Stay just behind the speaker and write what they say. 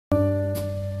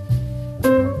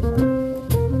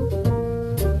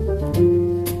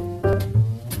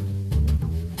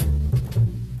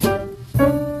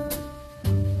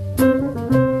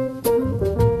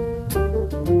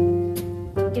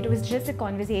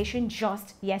conversation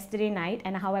just yesterday night,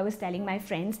 and how I was telling my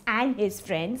friends and his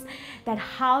friends that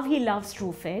how he loves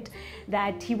Truefitt,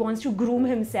 that he wants to groom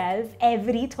himself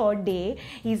every third day.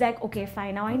 He's like, okay,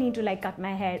 fine, now I need to like cut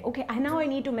my hair. Okay, now I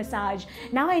need to massage.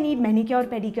 Now I need manicure,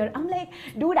 pedicure. I'm like,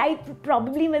 dude, I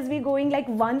probably must be going like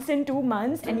once in 2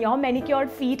 months, and your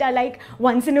manicured feet are like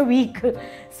once in a week.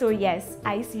 So yes,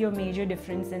 I see a major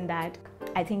difference in that.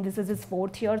 I think this is his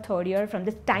 4th year, 3rd year from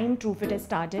the time Truefitt has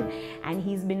started, and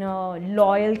he's been a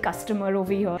loyal customer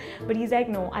over here. But he's like,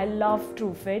 no, I love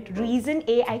Truefitt. Reason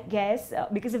A, I guess,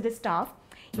 because of the staff.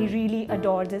 He really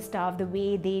adores the staff, the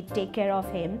way they take care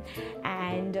of him,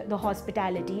 and the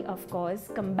hospitality, of course,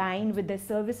 combined with the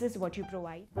services what you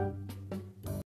provide.